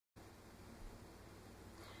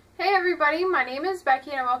everybody, my name is Becky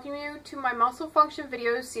and I welcome you to my muscle function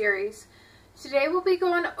video series. Today we'll be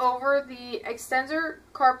going over the Extensor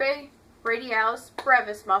Carpi Radialis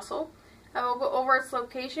Brevis muscle. I will go over its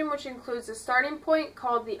location, which includes a starting point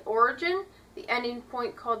called the origin, the ending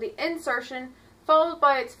point called the insertion, followed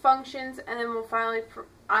by its functions, and then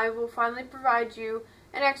I will finally provide you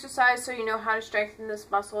an exercise so you know how to strengthen this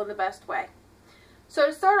muscle in the best way. So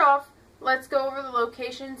to start off, let's go over the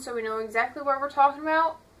location so we know exactly what we're talking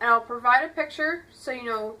about, and I'll provide a picture so you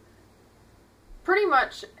know pretty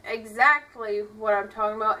much exactly what I'm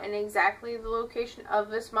talking about and exactly the location of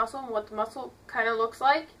this muscle and what the muscle kind of looks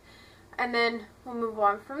like, and then we'll move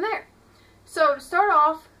on from there. So to start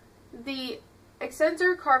off, the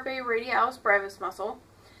Extensor Carpi Radialis Brevis muscle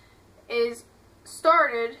is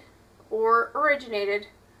started or originated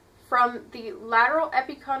from the lateral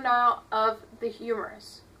epicondyle of the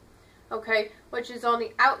humerus, okay, which is on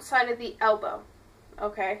the outside of the elbow,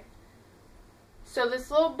 okay. So this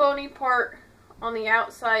little bony part on the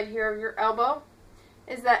outside here of your elbow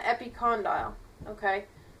is that epicondyle, okay.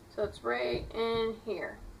 So it's right in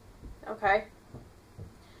here, okay.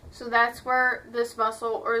 So that's where this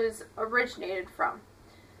muscle is originated from.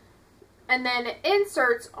 And then it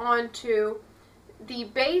inserts onto the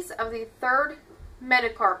base of the third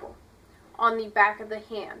metacarpal on the back of the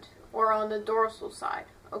hand or on the dorsal side,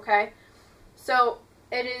 okay. So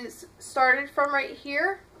it is started from right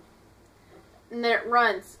here, and then it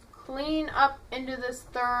runs clean up into this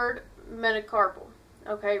third metacarpal,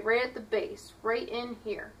 okay, right at the base, right in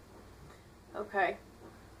here, okay.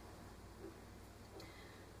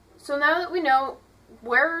 So now that we know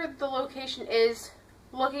where the location is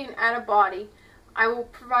looking at a body, I will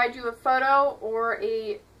provide you a photo or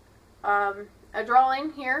a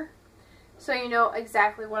drawing here so you know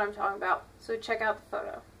exactly what I'm talking about. So check out the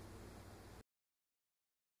photo.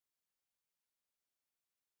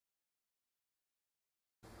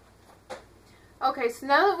 Okay, so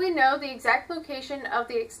now that we know the exact location of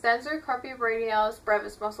the Extensor Carpi Radialis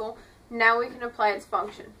Brevis muscle, now we can apply its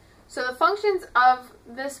function. So the functions of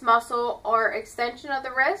this muscle are extension of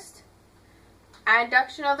the wrist,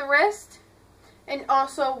 adduction of the wrist, and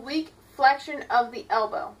also weak flexion of the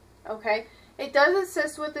elbow, okay? It does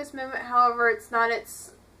assist with this movement, however, it's not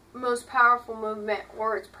its most powerful movement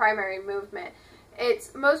or its primary movement.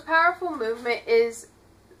 Its most powerful movement is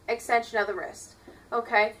extension of the wrist,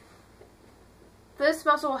 okay? This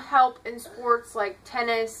muscle will help in sports like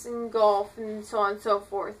tennis and golf and so on and so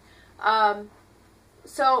forth.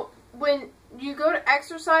 So when you go to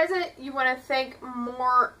exercise it, you want to think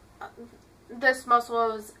more this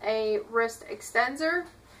muscle is a wrist extensor.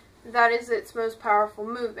 That is its most powerful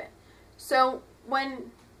movement. So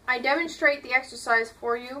when I demonstrate the exercise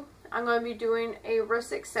for you, I'm going to be doing a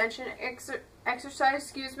wrist extension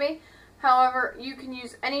exercise, However, you can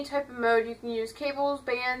use any type of mode. You can use cables,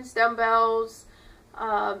 bands, dumbbells,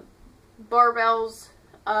 barbells,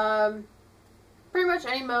 pretty much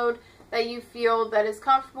any mode that you feel that is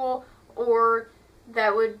comfortable or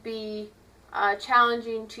that would be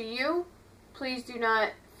challenging to you. Please do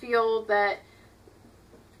not feel that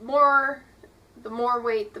the more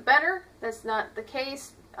weight the better. That's not the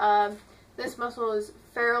case. This muscle is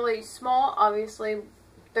fairly small. Obviously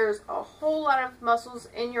there's a whole lot of muscles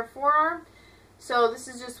in your forearm, so this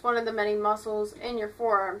is just one of the many muscles in your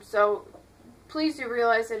forearm. So please do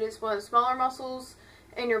realize it is one of the smaller muscles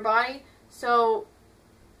in your body, so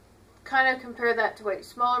kind of compare that to weight.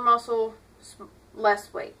 Smaller muscle,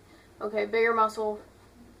 less weight. Okay, bigger muscle,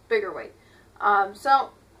 bigger weight.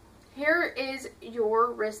 So here is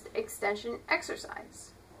your wrist extension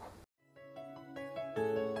exercise.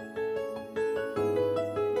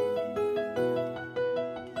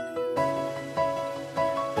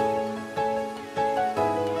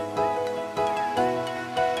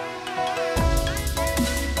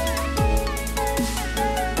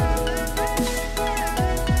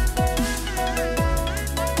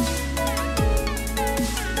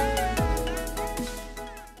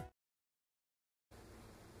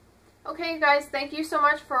 Okay guys, thank you so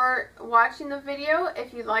much for watching the video.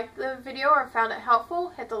 If you liked the video or found it helpful,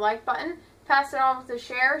 hit the like button, pass it on with a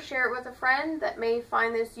share it with a friend that may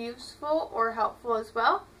find this useful or helpful as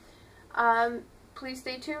well. Please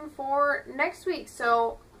stay tuned for next week.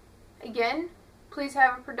 So again, please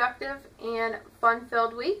have a productive and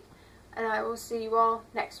fun-filled week, and I will see you all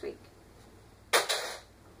next week.